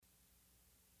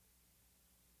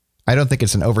I don't think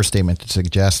it's an overstatement to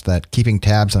suggest that keeping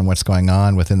tabs on what's going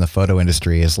on within the photo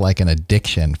industry is like an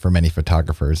addiction for many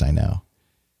photographers I know.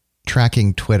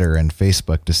 Tracking Twitter and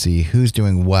Facebook to see who's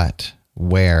doing what,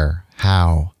 where,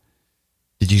 how.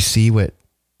 Did you see what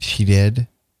she did?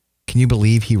 Can you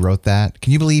believe he wrote that?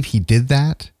 Can you believe he did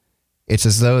that? It's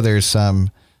as though there's some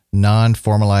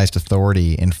non-formalized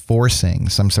authority enforcing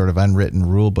some sort of unwritten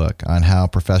rule book on how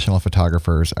professional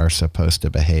photographers are supposed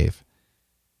to behave.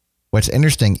 What's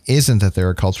interesting isn't that there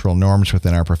are cultural norms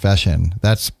within our profession.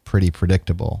 That's pretty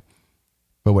predictable.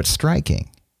 But what's striking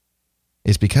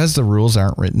is because the rules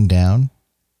aren't written down,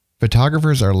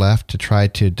 photographers are left to try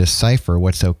to decipher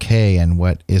what's okay and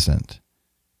what isn't,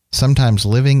 sometimes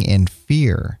living in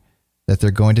fear that they're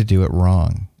going to do it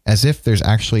wrong, as if there's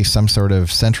actually some sort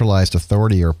of centralized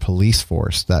authority or police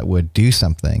force that would do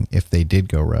something if they did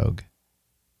go rogue.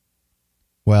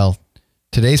 Well,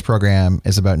 today's program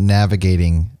is about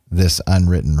navigating this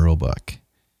unwritten rulebook.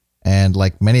 And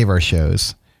like many of our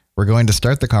shows, we're going to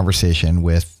start the conversation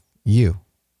with you.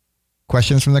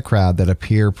 Questions from the crowd that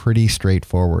appear pretty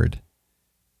straightforward.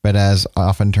 But as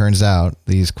often turns out,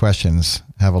 these questions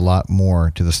have a lot more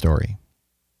to the story.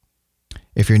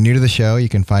 If you're new to the show, you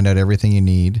can find out everything you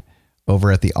need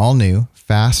over at the all-new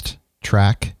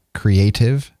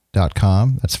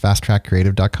fasttrackcreative.com. That's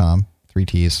fasttrackcreative.com, 3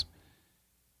 T's.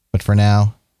 But for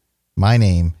now, my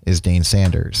name is Dane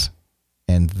Sanders,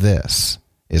 and this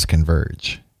is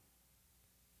Converge.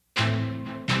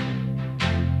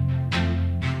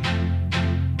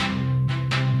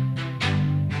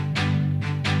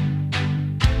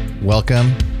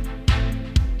 Welcome.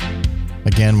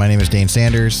 Again, my name is Dane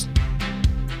Sanders.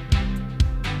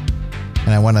 And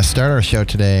I want to start our show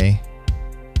today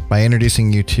by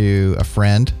introducing you to a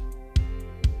friend,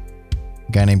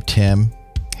 a guy named Tim,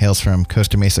 hails from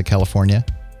Costa Mesa, California.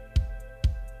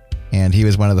 And he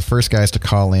was one of the first guys to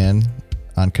call in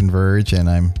on Converge, and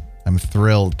I'm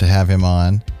thrilled to have him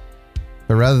on.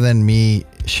 But rather than me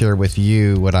share with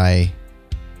you what I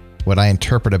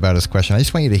interpret about his question, I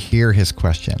just want you to hear his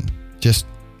question, just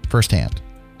firsthand.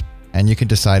 And you can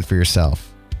decide for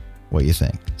yourself what you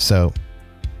think. So,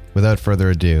 without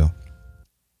further ado,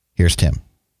 here's Tim.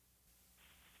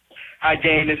 Hi,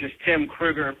 Dane. This is Tim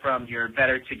Kruger from your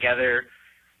Better Together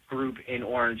group in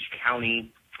Orange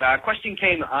County. Question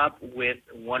came up with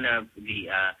one of the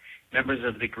members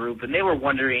of the group, and they were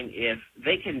wondering if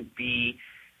they can be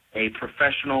a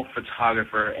professional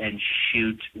photographer and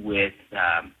shoot with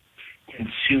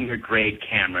consumer-grade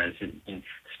cameras, and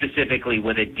specifically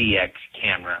with a DX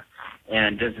camera.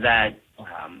 And does that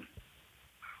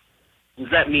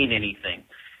mean anything?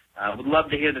 Would love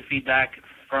to hear the feedback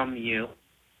from you.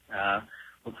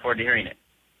 Look forward to hearing it.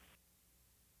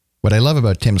 What I love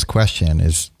about Tim's question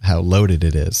is how loaded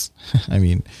it is. I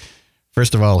mean,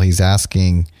 first of all, he's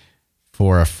asking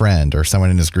for a friend or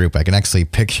someone in his group. I can actually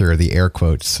picture the air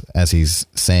quotes as he's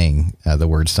saying the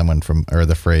word someone from, or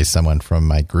the phrase someone from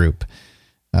my group.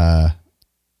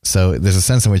 So there's a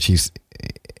sense in which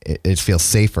it feels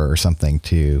safer or something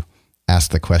to ask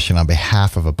the question on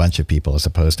behalf of a bunch of people as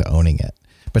opposed to owning it.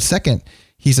 But second,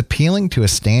 he's appealing to a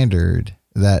standard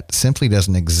that simply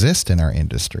doesn't exist in our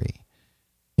industry.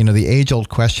 You know, the age-old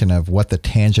question of what the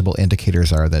tangible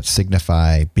indicators are that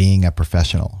signify being a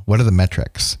professional. What are the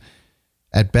metrics?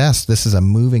 At best, this is a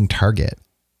moving target,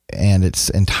 and it's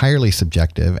entirely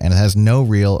subjective, and it has no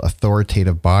real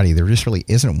authoritative body. There just really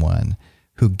isn't one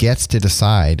who gets to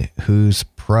decide who's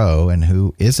pro and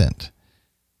who isn't.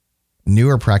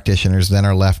 Newer practitioners then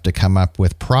are left to come up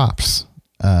with props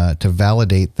to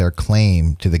validate their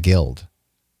claim to the guild.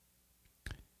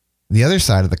 The other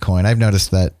side of the coin, I've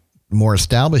noticed that more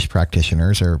established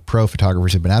practitioners or pro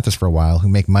photographers who've been at this for a while who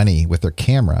make money with their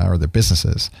camera or their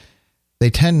businesses, they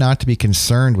tend not to be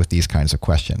concerned with these kinds of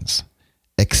questions,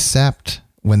 except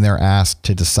when they're asked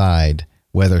to decide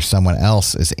whether someone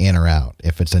else is in or out.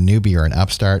 If it's a newbie or an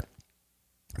upstart,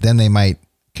 then they might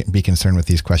be concerned with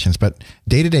these questions. But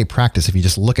day-to-day practice, if you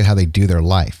just look at how they do their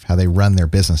life, how they run their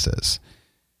businesses,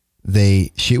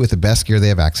 they shoot with the best gear they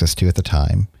have access to at the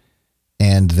time,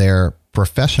 and their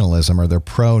professionalism or their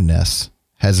proness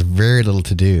has very little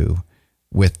to do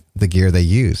with the gear they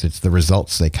use. It's the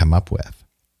results they come up with.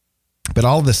 But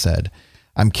all this said,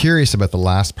 I'm curious about the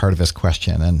last part of his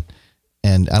question. And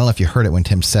I don't know if you heard it when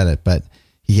Tim said it, but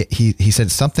he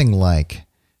said something like,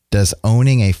 does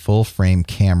owning a full frame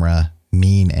camera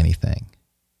mean anything?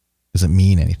 Does it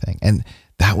mean anything? And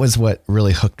that was what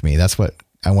really hooked me. That's what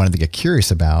I wanted to get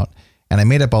curious about. And I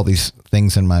made up all these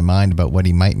things in my mind about what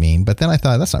he might mean, but then I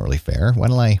thought, that's not really fair. Why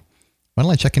don't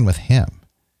I check in with him?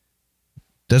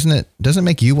 Doesn't it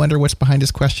make you wonder what's behind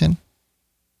his question?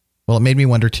 Well, it made me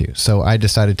wonder too. So I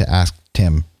decided to ask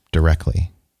Tim directly.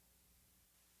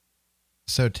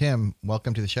 So Tim,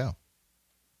 welcome to the show.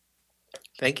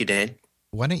 Thank you, Dane.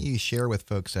 Why don't you share with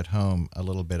folks at home a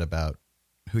little bit about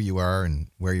who you are and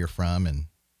where you're from and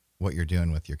what you're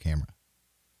doing with your camera?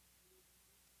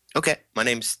 Okay. My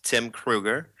name's Tim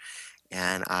Kruger,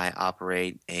 and I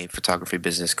operate a photography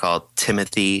business called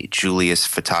Timothy Julius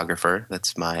Photographer.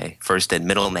 That's my first and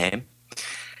middle name.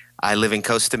 I live in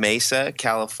Costa Mesa,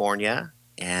 California,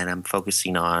 and I'm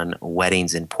focusing on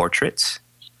weddings and portraits.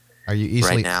 Are you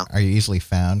easily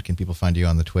found? Can people find you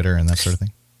on the Twitter and that sort of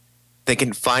thing? They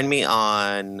can find me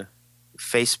on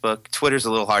Facebook. Twitter's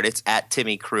a little hard. It's at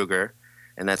Timmy Kruger,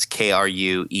 and that's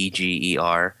Krueger.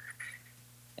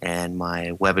 And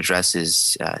my web address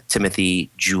is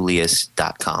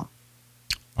timothyjulius.com.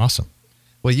 Awesome.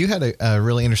 Well, you had a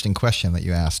really interesting question that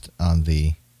you asked on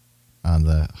the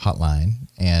hotline,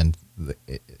 and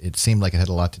it seemed like it had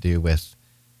a lot to do with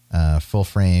full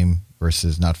frame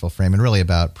versus not full frame, and really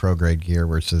about pro grade gear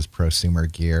versus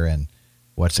prosumer gear, and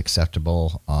what's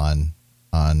acceptable on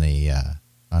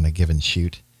a given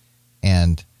shoot.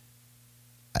 And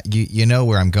you know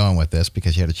where I'm going with this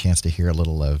because you had a chance to hear a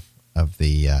little of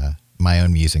the my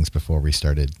own musings before we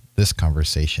started this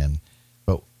conversation.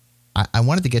 But I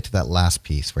wanted to get to that last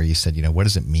piece where you said, what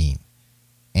does it mean?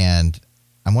 And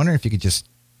I'm wondering if you could just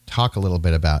talk a little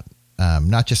bit about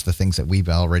not just the things that we've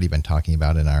already been talking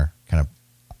about in our kind of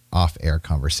off-air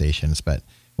conversations, but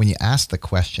when you asked the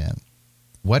question,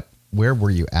 where were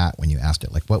you at when you asked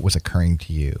it? Like, what was occurring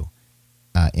to you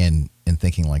in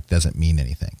thinking, like, does it mean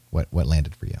anything? What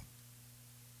landed for you?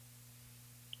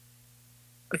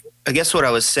 I guess what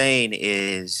I was saying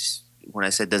is, when I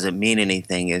said does it mean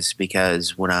anything, is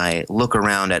because when I look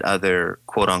around at other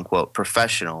quote-unquote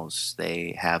professionals,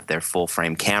 they have their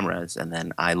full-frame cameras, and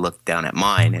then I look down at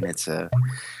mine, and it's a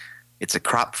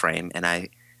crop frame, and I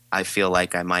feel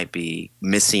like I might be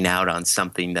missing out on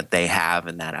something that they have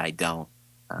and that I don't.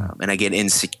 And I get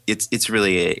it's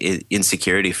really a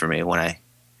insecurity for me when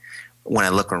I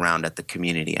look around at the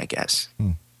community, I guess.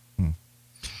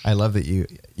 I love that you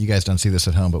guys don't see this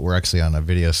at home, but we're actually on a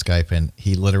video Skype, and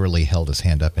he literally held his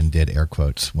hand up and did air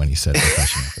quotes when he said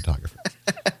professional photographer.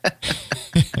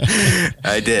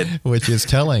 I did. Which is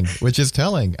telling.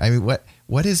 I mean,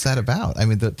 what is that about? I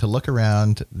mean, to look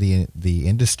around the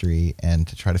industry and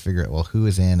to try to figure out, well, who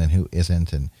is in and who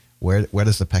isn't, and where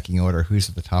does the pecking order, who's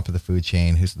at the top of the food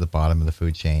chain, who's at the bottom of the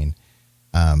food chain,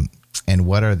 and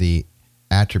what are the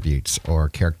attributes or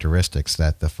characteristics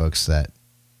that the folks that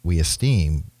we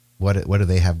esteem, what do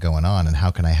they have going on, and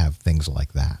how can I have things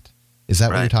like that? Is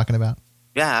that right. What you're talking about?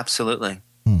 Yeah, absolutely.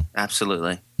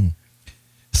 Absolutely.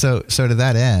 So to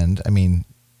that end, I mean,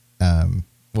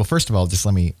 well, first of all, just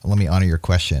let me honor your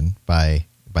question by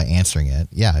answering it.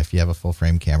 Yeah, if you have a full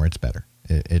frame camera, it's better.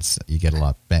 You get a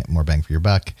lot more bang for your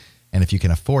buck, and if you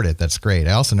can afford it, that's great.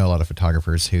 I also know a lot of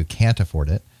photographers who can't afford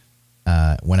it,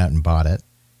 went out and bought it,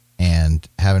 and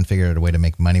haven't figured out a way to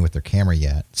make money with their camera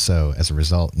yet. So as a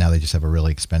result, now they just have a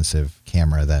really expensive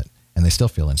camera and they still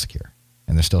feel insecure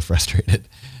and they're still frustrated.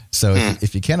 So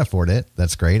if you can afford it,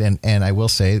 that's great. And I will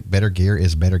say better gear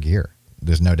is better gear.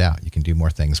 There's no doubt you can do more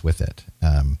things with it.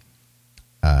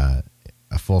 A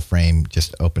full frame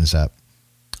just opens up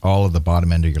all of the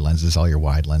bottom end of your lenses, all your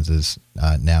wide lenses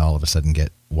now all of a sudden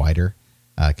get wider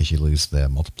because you lose the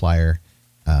multiplier.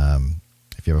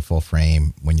 If you have a full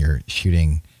frame, when you're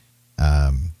shooting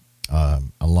a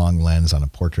long lens on a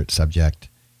portrait subject,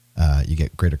 you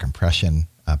get greater compression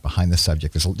behind the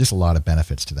subject. There's just a lot of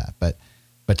benefits to that. But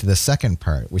to the second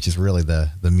part, which is really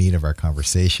the meat of our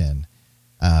conversation,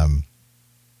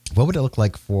 what would it look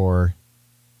like for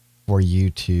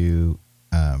you to?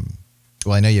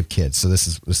 Well, I know you have kids, so this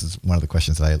is one of the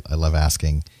questions that I love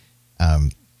asking.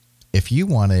 If you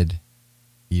wanted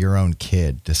your own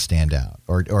kid to stand out,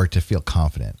 or to feel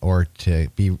confident, or to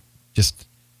be just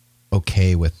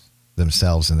okay with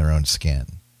themselves in their own skin,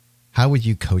 how would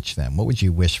you coach them? What would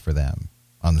you wish for them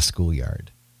on the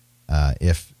schoolyard?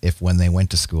 If when they went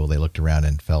to school, they looked around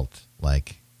and felt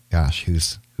like, gosh, who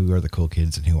are the cool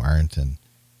kids and who aren't, and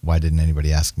why didn't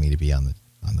anybody ask me to be on the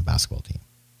basketball team?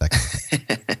 That kind of thing.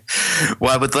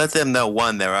 Well, I would let them know,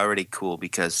 one, they're already cool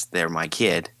because they're my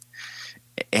kid,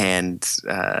 and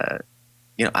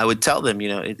I would tell them,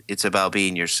 it's about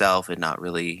being yourself and not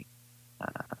really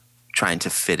trying to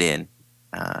fit in,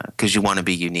 because you want to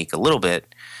be unique a little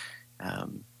bit.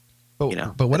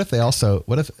 But what if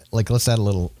let's add a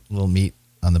little meat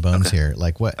on the bones here.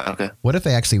 Like what if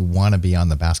they actually want to be on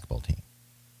the basketball team?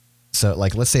 So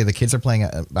like, let's say the kids are playing,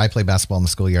 I play basketball in the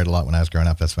schoolyard a lot when I was growing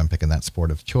up. That's why I'm picking that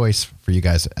sport of choice. For you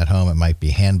guys at home, it might be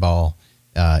handball.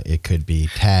 It could be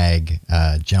tag,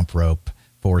 jump rope,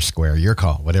 Foursquare, your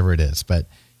call, whatever it is. But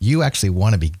you actually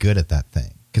want to be good at that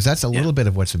thing, because that's a little bit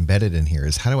of what's embedded in here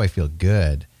is how do I feel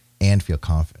good and feel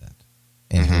confident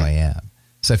in who I am?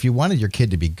 So if you wanted your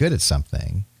kid to be good at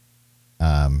something,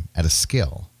 at a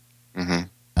skill,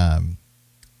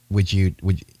 would you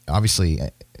obviously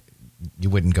you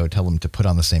wouldn't go tell them to put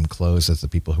on the same clothes as the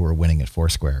people who are winning at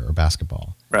Foursquare or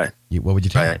basketball. Right. What would you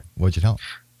tell them? What would you tell them?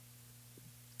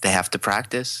 They have to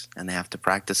practice, and they have to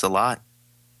practice a lot.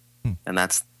 And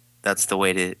that's the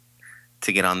way to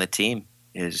get on the team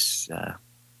is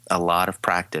a lot of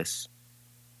practice.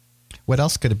 What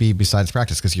else could it be besides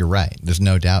practice? Because you're right. There's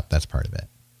no doubt that's part of it.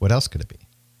 What else could it be?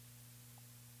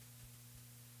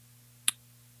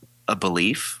 A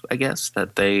belief, I guess,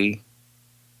 that they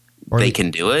can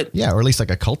do it. Yeah, or at least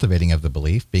like a cultivating of the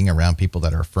belief, being around people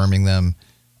that are affirming them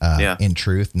in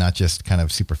truth, not just kind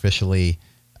of superficially.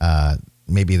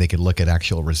 Maybe they could look at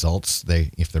actual results.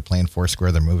 If they're playing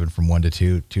Foursquare, they're moving from 1 to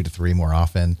 2, 2 to 3 more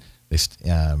often. They're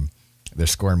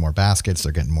scoring more baskets.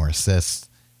 They're getting more assists.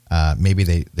 Maybe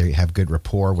they have good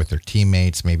rapport with their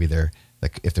teammates. Maybe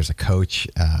if there's a coach,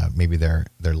 maybe they're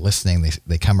listening.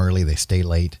 They come early. They stay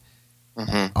late.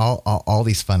 All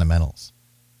these fundamentals.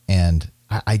 And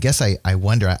I guess I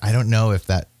wonder. I don't know if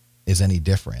that is any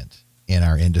different in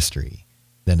our industry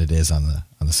than it is on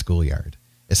the schoolyard.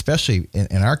 Especially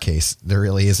in our case, there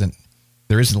isn't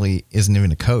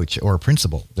even a coach or a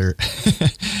principal.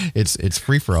 It's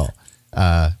free for all.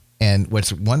 And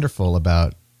what's wonderful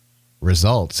about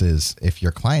results is if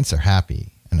your clients are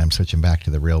happy, and I'm switching back to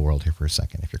the real world here for a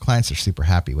second. If your clients are super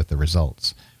happy with the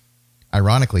results,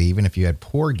 ironically, even if you had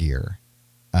poor gear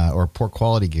or poor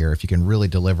quality gear, if you can really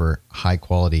deliver high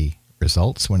quality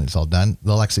results when it's all done,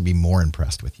 they'll actually be more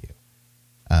impressed with you.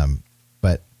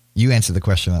 But you answer the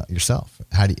question yourself.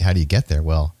 How do you get there?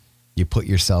 Well, you put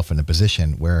yourself in a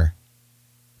position where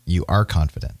you are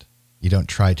confident. You don't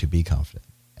try to be confident.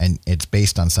 And it's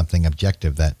based on something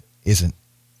objective that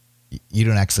you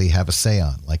don't actually have a say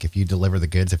on. Like if you deliver the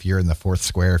goods, if you're in the fourth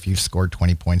square, if you've scored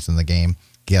 20 points in the game,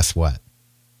 guess what?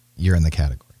 You're in the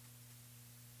category.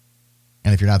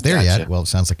 And if you're not there yet, well, it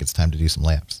sounds like it's time to do some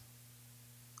layups.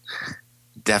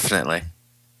 Definitely.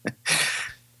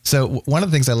 So one of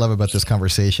the things I love about this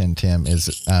conversation, Tim,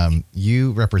 is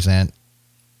you represent,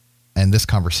 and this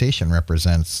conversation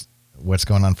represents what's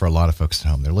going on for a lot of folks at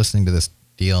home. They're listening to this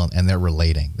deal and they're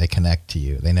relating. They connect to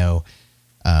you. They know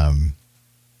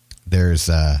there's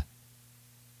a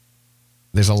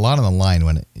lot on the line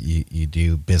when you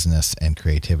do business and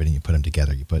creativity and you put them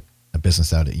together. You put a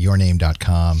business out at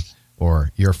yourname.com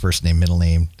or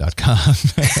yourfirstnamemiddlename.com.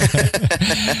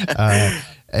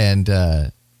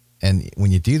 And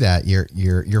when you do that,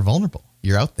 you're vulnerable.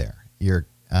 You're out there. You're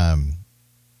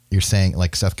saying,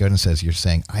 like Seth Godin says, you're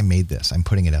saying, I made this. I'm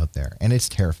putting it out there, and it's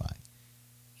terrifying.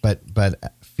 But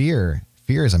fear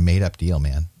is a made up deal,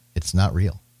 man. It's not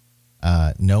real.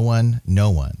 No one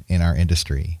in our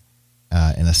industry,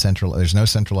 there's no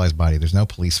centralized body. There's no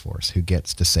police force who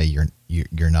gets to say you're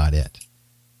not it.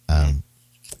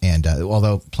 And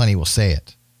although plenty will say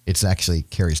it, it's actually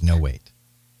carries no weight.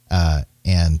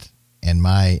 And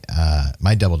my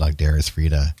double dog dare is for you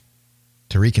to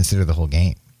reconsider the whole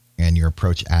game and your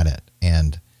approach at it.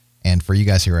 And for you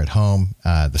guys who are at home,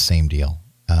 the same deal.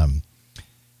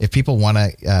 If people want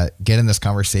to get in this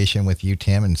conversation with you,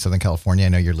 Tim, in Southern California, I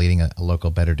know you're leading a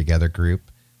local Better Together group.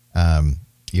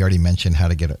 You already mentioned how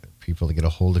to get people to get a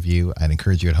hold of you. I'd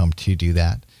encourage you at home to do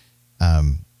that.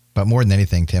 But more than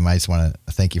anything, Tim, I just want to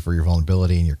thank you for your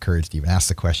vulnerability and your courage to even ask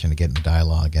the question, to get in the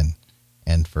dialogue,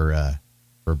 and for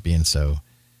being so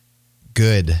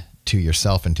good to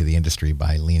yourself and to the industry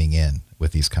by leaning in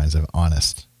with these kinds of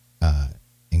honest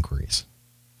inquiries.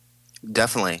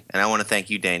 Definitely. And I want to thank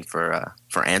you, Dane, for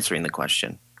answering the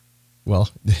question. Well,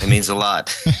 it means a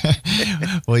lot.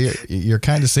 Well, you're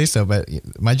kind to say so, but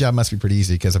my job must be pretty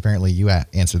easy because apparently you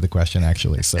answered the question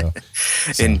actually. So.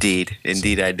 Indeed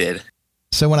I did.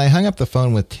 So when I hung up the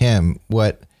phone with Tim,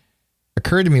 what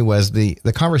occurred to me was the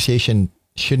conversation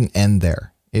shouldn't end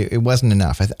there. It wasn't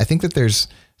enough. I think that there's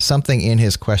something in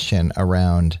his question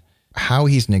around how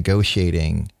he's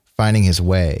negotiating, finding his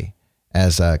way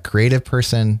as a creative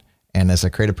person and as a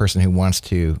creative person who wants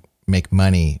to make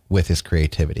money with his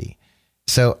creativity.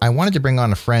 So I wanted to bring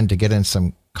on a friend to get in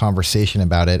some conversation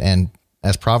about it. And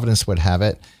as Providence would have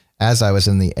it, as I was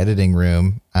in the editing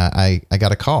room, I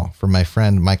got a call from my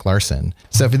friend, Mike Larson.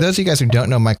 So for those of you guys who don't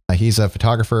know Mike, he's a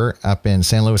photographer up in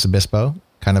San Luis Obispo,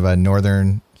 kind of a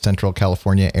northern central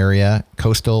California area,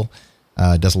 coastal,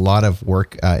 does a lot of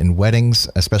work in weddings,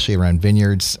 especially around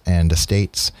vineyards and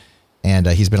estates. And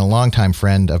he's been a longtime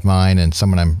friend of mine and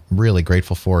someone I'm really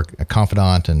grateful for, a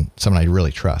confidant and someone I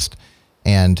really trust.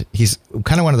 And he's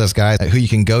kind of one of those guys who you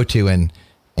can go to and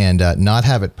not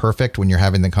have it perfect when you're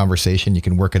having the conversation. You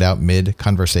can work it out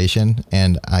mid-conversation.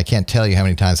 And I can't tell you how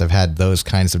many times I've had those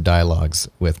kinds of dialogues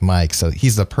with Mike. So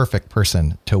he's the perfect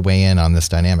person to weigh in on this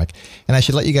dynamic. And I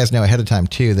should let you guys know ahead of time,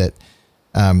 too, that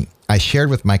I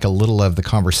shared with Mike a little of the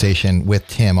conversation with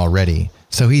Tim already.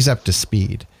 So he's up to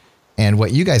speed. And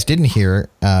what you guys didn't hear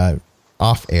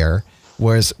off air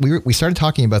was we started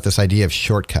talking about this idea of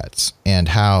shortcuts and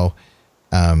how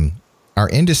our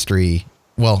industry,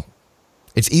 well,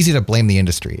 it's easy to blame the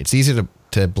industry. It's easy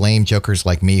to blame jokers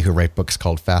like me who write books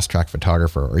called Fast Track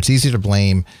Photographer, or it's easy to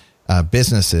blame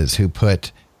businesses who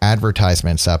put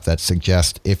advertisements up that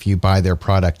suggest if you buy their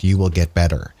product, you will get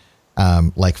better,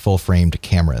 like full-framed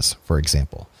cameras, for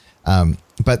example.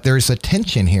 But there's a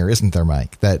tension here, isn't there,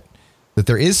 Mike, that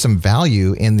there is some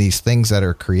value in these things that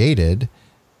are created,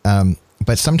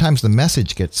 but sometimes the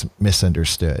message gets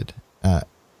misunderstood.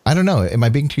 I don't know. Am I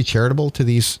being too charitable to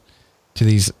these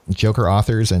joker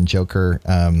authors and joker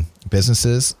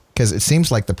businesses? Because it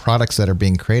seems like the products that are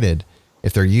being created,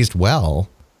 if they're used well,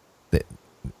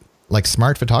 like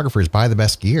smart photographers buy the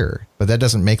best gear, but that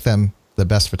doesn't make them the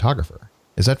best photographer.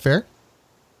 Is that fair?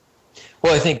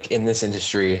 Well, I think in this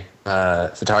industry,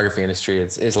 photography industry,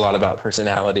 it's a lot about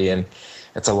personality, and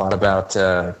it's a lot about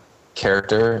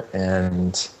character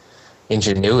and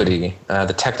ingenuity.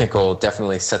 The technical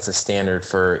definitely sets a standard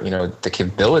for, the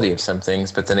capability of some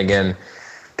things, but then again,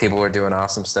 people were doing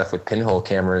awesome stuff with pinhole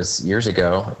cameras years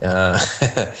ago,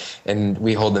 and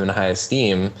we hold them in high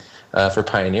esteem for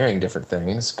pioneering different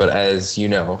things. But as you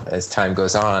know, as time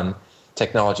goes on,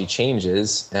 technology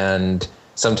changes, and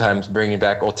sometimes bringing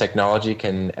back old technology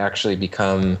can actually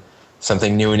become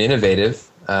something new and innovative,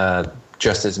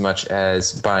 just as much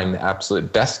as buying the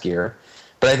absolute best gear.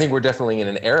 But I think we're definitely in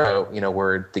an era,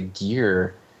 where the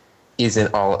gear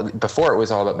isn't all. Before it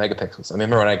was all about megapixels. I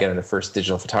remember when I got into first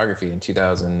digital photography in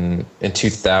 2000, and actually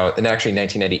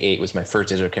 1998 was my first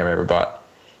digital camera I ever bought.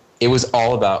 It was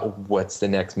all about what's the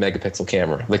next megapixel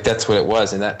camera. Like, that's what it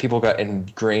was, and that people got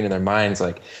ingrained in their minds,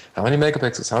 like, how many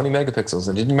megapixels? How many megapixels?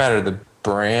 It didn't matter the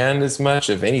brand as much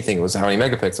of anything. It was how many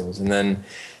megapixels, and then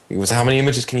it was how many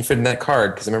images can you fit in that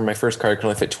card? Because I remember my first card could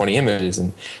only fit 20 images,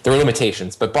 and there were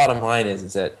limitations. But bottom line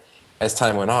is that as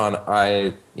time went on,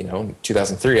 in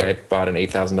 2003, I bought an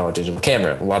 $8,000 digital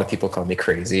camera. A lot of people called me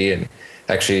crazy and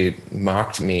actually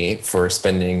mocked me for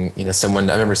spending, I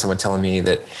remember someone telling me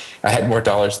that I had more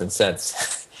dollars than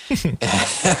cents.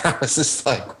 I was just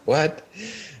like, what?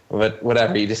 But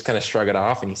whatever, you just kind of shrug it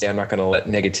off and you say, I'm not going to let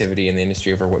negativity in the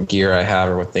industry over what gear I have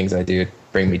or what things I do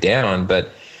bring me down. But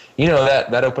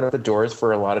that opened up the doors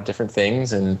for a lot of different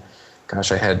things. And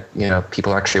gosh, I had,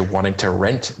 people actually wanting to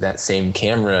rent that same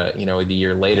camera, a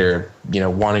year later,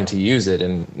 wanting to use it.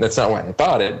 And that's not why I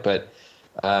bought it. But,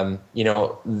 I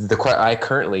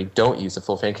currently don't use a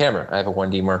full frame camera. I have a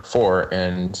 1D Mark IV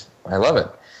and I love it.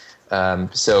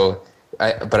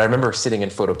 But I remember sitting in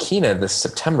Photokina this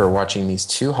September watching these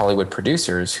two Hollywood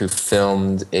producers who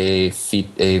filmed a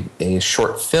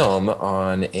short film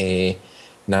on a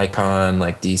Nikon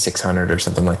like D600 or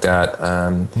something like that.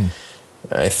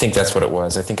 I think that's what it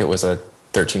was. I think it was a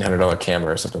 $1,300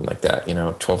 camera or something like that,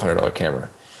 $1,200 camera.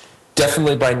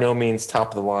 Definitely by no means top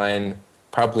of the line,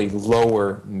 probably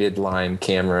lower midline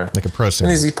camera. Like a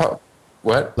prosumer.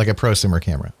 What? Like a prosumer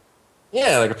camera.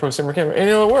 Yeah, like a prosumer camera. And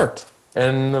it worked.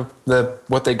 And the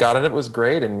what they got in it was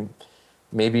great. And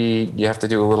maybe you have to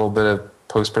do a little bit of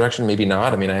post-production, maybe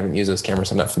not. I mean, I haven't used those cameras,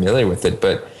 so I'm not familiar with it.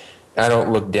 But I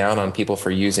don't look down on people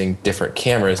for using different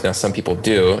cameras. Now, some people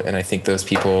do, and I think those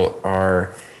people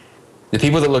are the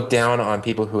people that look down on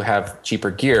people who have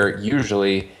cheaper gear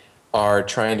usually are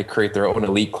trying to create their own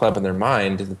elite club in their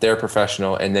mind that they're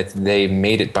professional and that they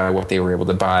made it by what they were able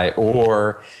to buy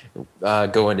or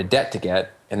go into debt to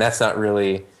get. And that doesn't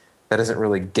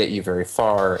really get you very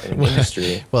far in the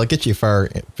industry. Well, it gets you far,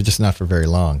 but just not for very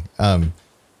long. I'm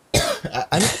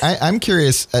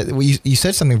curious. You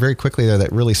said something very quickly there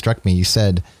that really struck me. You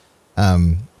said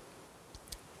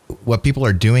what people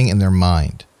are doing in their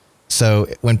mind. So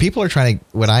when people are trying to,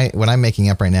 what I'm making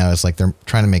up right now is like they're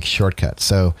trying to make shortcuts.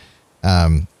 So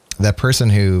that person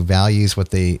who values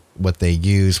what they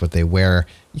use, what they wear,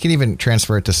 you can even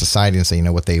transfer it to society and say,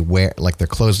 what they wear, like the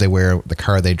clothes they wear, the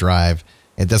car they drive.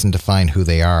 It doesn't define who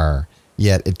they are,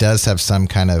 yet it does have some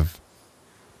kind of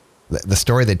the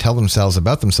story they tell themselves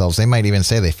about themselves. They might even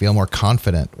say they feel more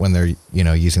confident when they're,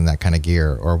 using that kind of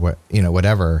gear or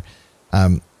whatever.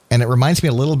 And it reminds me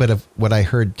a little bit of what I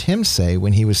heard Tim say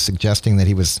when he was suggesting that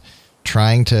he was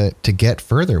trying to get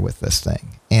further with this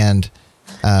thing. And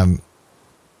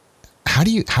how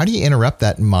do you interrupt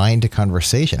that mind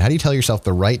conversation? How do you tell yourself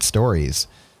the right stories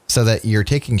so that you're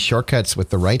taking shortcuts with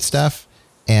the right stuff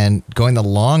and going the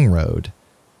long road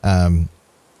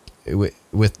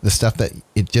with the stuff that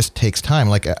it just takes time?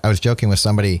 Like I was joking with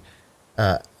somebody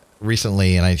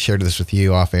recently, and I shared this with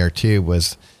you off air too,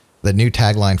 was the new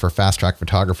tagline for Fast Track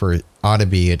Photographer ought to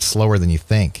be, it's slower than you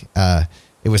think.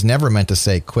 It was never meant to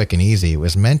say quick and easy. It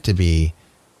was meant to be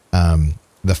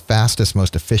the fastest,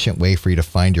 most efficient way for you to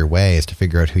find your way is to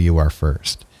figure out who you are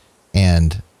first.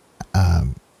 And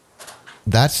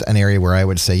that's an area where I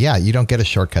would say, yeah, you don't get a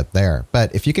shortcut there.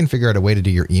 But if you can figure out a way to do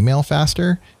your email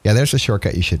faster, yeah, there's a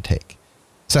shortcut you should take.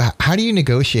 So how do you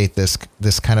negotiate this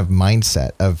kind of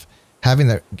mindset of having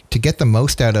to get the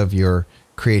most out of your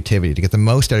creativity, to get the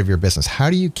most out of your business?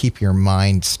 How do you keep your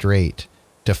mind straight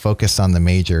to focus on the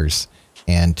majors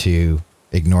and to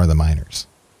ignore the minors?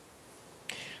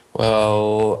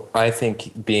 Well, I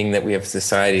think being that we have a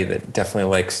society that definitely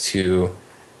likes to,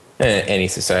 any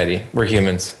society, we're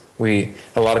humans. A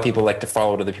lot of people like to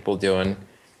follow what other people are doing,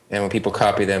 and when people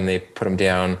copy them, they put them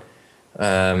down.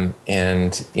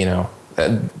 And you know,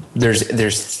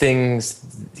 there's things,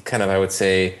 kind of, I would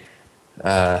say,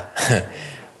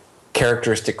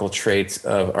 characteristical traits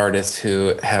of artists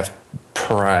who have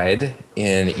pride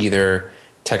in either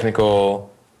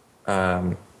technical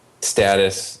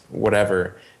status,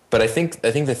 whatever. But I think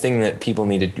the thing that people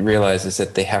need to realize is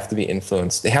that they have to be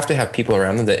influenced. They have to have people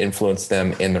around them that influence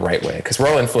them in the right way, because we're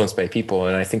all influenced by people.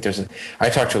 And I think I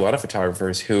talk to a lot of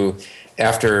photographers who,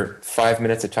 after 5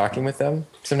 minutes of talking with them,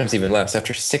 sometimes even less,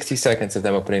 after 60 seconds of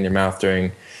them opening their mouth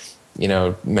during,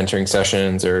 mentoring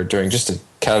sessions or during just a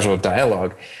casual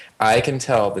dialogue, I can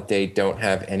tell that they don't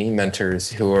have any mentors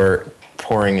who are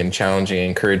pouring and challenging,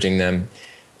 encouraging them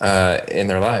in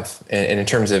their life. And in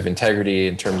terms of integrity,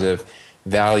 in terms of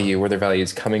value, where their value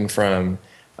is coming from,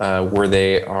 where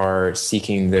they are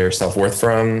seeking their self-worth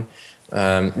from,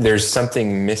 there's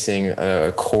something missing,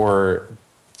 a core,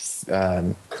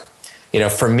 for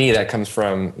me, that comes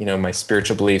from, my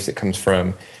spiritual beliefs. It comes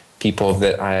from people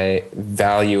that I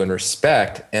value and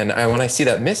respect. And when I see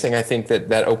that missing, I think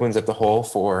that opens up the hole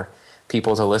for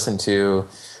people to listen to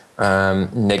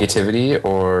negativity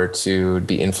or to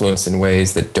be influenced in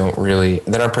ways that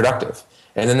aren't productive.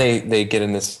 And then they get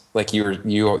in this, like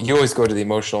you always go to the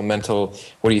emotional, mental,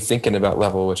 what are you thinking about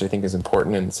level, which I think is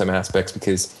important in some aspects,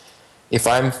 because if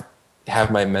I have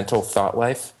my mental thought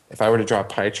life, if I were to draw a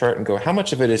pie chart and go, how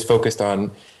much of it is focused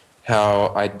on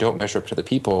how I don't measure up to the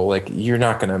people, like, you're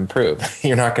not going to improve.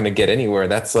 You're not going to get anywhere.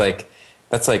 That's like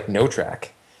no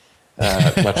track,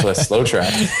 much less slow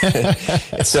track.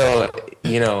 So,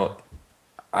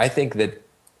 I think that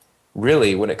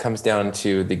really when it comes down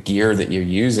to the gear that you're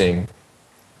using,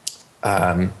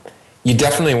 you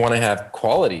definitely want to have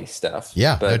quality stuff.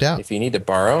 Yeah, but no doubt. If you need to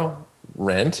borrow,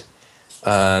 rent,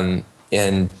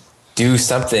 and do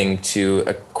something to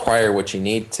acquire what you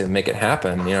need to make it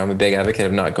happen. I'm a big advocate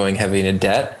of not going heavy into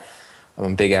debt.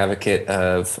 I'm a big advocate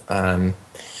of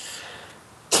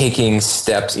taking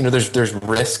steps. There's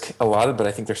risk a lot, but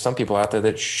I think there's some people out there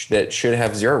that should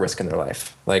have zero risk in their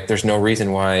life. Like, there's no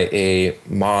reason why a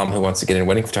mom who wants to get into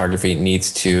wedding photography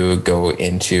needs to go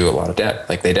into a lot of debt.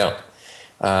 Like, they don't.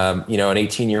 An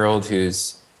 18-year-old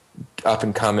who's up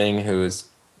and coming, who's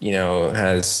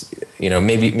has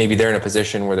maybe they're in a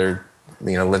position where they're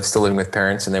still living with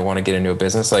parents and they want to get into a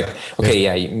business. Like, okay,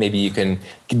 yeah, maybe you can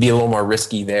be a little more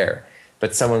risky there.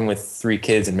 But someone with 3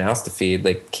 kids and mouths to feed,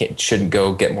 shouldn't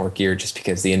go get more gear just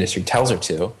because the industry tells her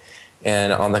to.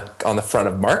 And on the front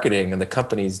of marketing and the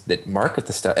companies that market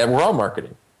the stuff, and we're all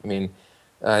marketing. I mean,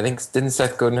 I think, didn't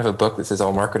Seth Godin have a book that says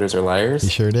all marketers are liars? He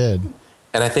sure did.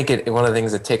 And I think one of the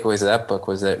things, the takeaways of that book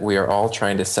was that we are all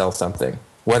trying to sell something.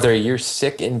 Whether you're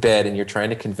sick in bed and you're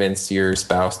trying to convince your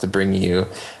spouse to bring you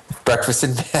breakfast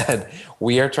in bed,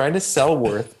 we are trying to sell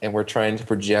worth, and we're trying to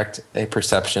project a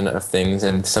perception of things.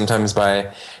 And sometimes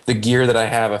by the gear that I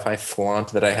have, if I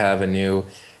flaunt that I have a new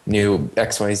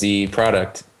XYZ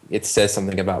product, it says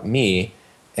something about me,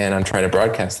 and I'm trying to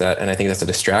broadcast that. And I think that's a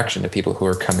distraction to people who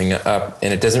are coming up,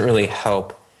 and it doesn't really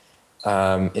help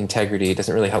integrity. It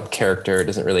doesn't really help character. It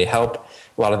doesn't really help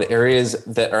a lot of the areas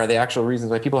that are the actual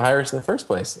reasons why people hire us in the first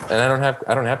place. And I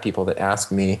don't have people that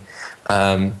ask me,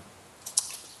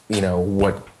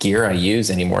 what gear I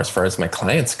use anymore as far as my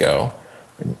clients go.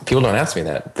 People don't ask me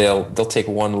that. They'll take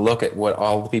one look at what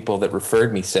all the people that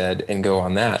referred me said and go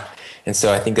on that. And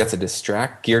so I think that's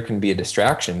gear can be a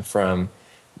distraction from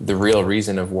the real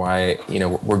reason of why,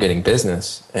 we're getting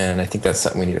business. And I think that's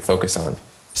something we need to focus on.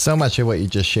 So much of what you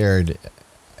just shared,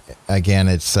 again,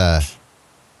 it's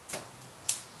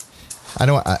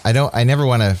I never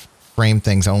want to frame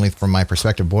things only from my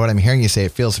perspective. But what I'm hearing you say,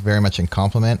 it feels very much in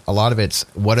compliment. A lot of it's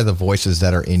what are the voices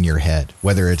that are in your head,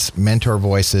 whether it's mentor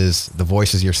voices, the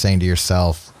voices you're saying to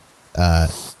yourself,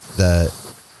 the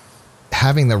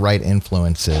having the right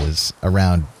influences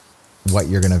around what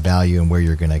you're going to value and where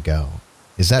you're going to go.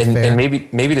 Is that fair? And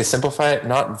maybe to simplify it,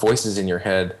 not voices in your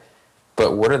head,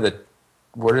 but what are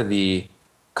the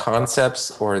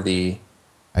concepts or the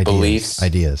beliefs,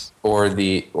 ideas, or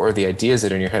the ideas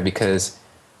that are in your head? Because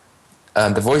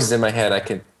the voices in my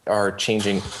head are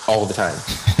changing all the time.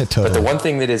 Totally. But the one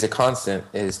thing that is a constant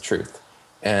is truth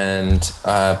and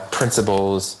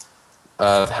principles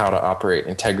of how to operate,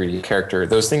 integrity, character.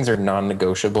 Those things are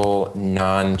non-negotiable,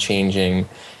 non-changing.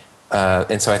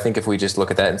 And so I think if we just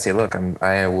look at that and say, look,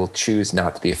 I will choose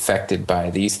not to be affected by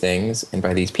these things and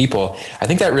by these people, I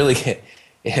think that really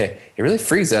it really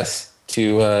frees us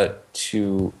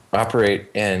to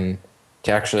operate and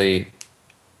to actually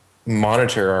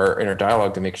monitor our inner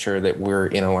dialogue to make sure that we're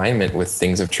in alignment with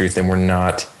things of truth and we're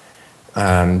not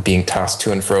being tossed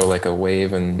to and fro like a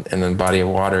wave and the body of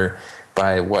water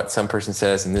by what some person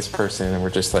says and this person, and we're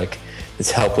just like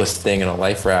this helpless thing in a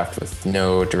life raft with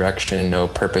no direction, no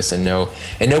purpose, and no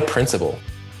principle.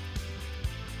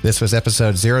 This was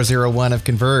episode 001 of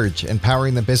Converge,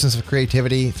 empowering the business of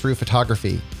creativity through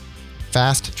photography.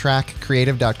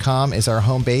 FastTrackCreative.com is our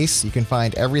home base. You can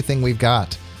find everything we've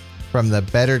got, from the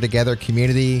Better Together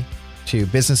community to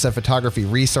business of photography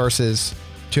resources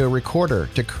to a recorder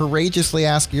to courageously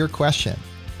ask your question.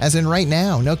 As in right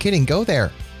now, no kidding, go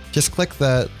there. Just click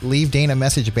the Leave Dane a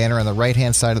Message banner on the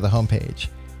right-hand side of the homepage.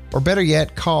 Or better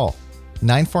yet, call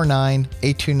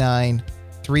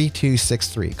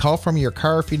 949-829-3263. Call from your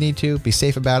car if you need to. Be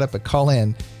safe about it, but call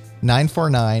in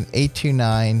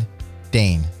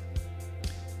 949-829-DANE.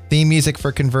 Theme music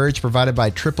for Converge provided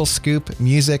by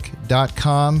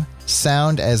triplescoopmusic.com.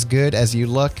 Sound as good as you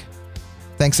look.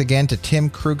 Thanks again to Tim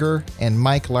Kruger and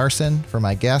Mike Larson for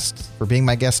being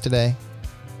my guests today.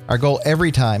 Our goal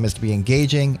every time is to be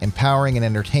engaging, empowering, and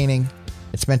entertaining.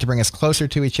 It's meant to bring us closer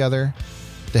to each other,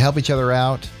 to help each other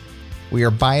out. We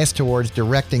are biased towards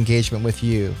direct engagement with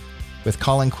you, with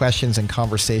calling questions and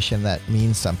conversation that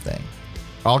means something.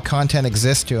 All content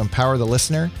exists to empower the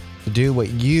listener to do what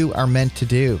you are meant to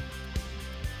do.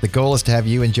 The goal is to have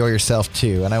you enjoy yourself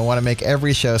too, and I want to make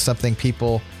every show something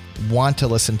people want to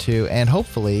listen to and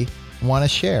hopefully want to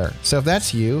share. So if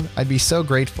that's you, I'd be so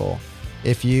grateful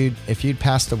if you'd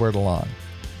pass the word along.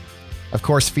 Of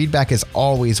course, feedback is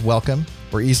always welcome.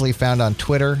 We're easily found on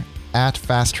Twitter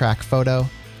 @FastTrackPhoto.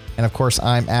 And of course,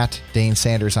 I'm @Dane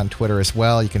Sanders on Twitter as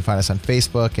well. You can find us on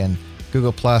Facebook and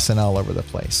Google Plus and all over the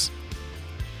place.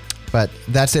 But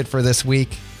that's it for this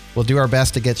week. We'll do our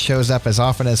best to get shows up as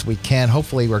often as we can.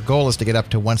 Hopefully, our goal is to get up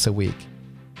to once a week.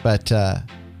 But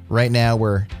right now,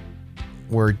 we're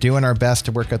doing our best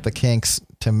to work out the kinks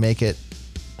to make it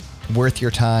worth your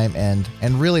time and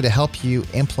really to help you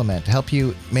implement, to help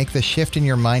you make the shift in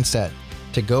your mindset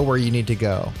to go where you need to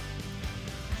go.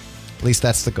 At least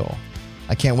that's the goal.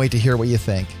 I can't wait to hear what you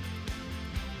think.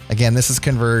 Again, this is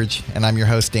Converge, and I'm your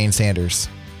host, Dane Sanders.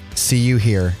 See you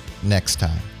here next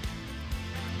time.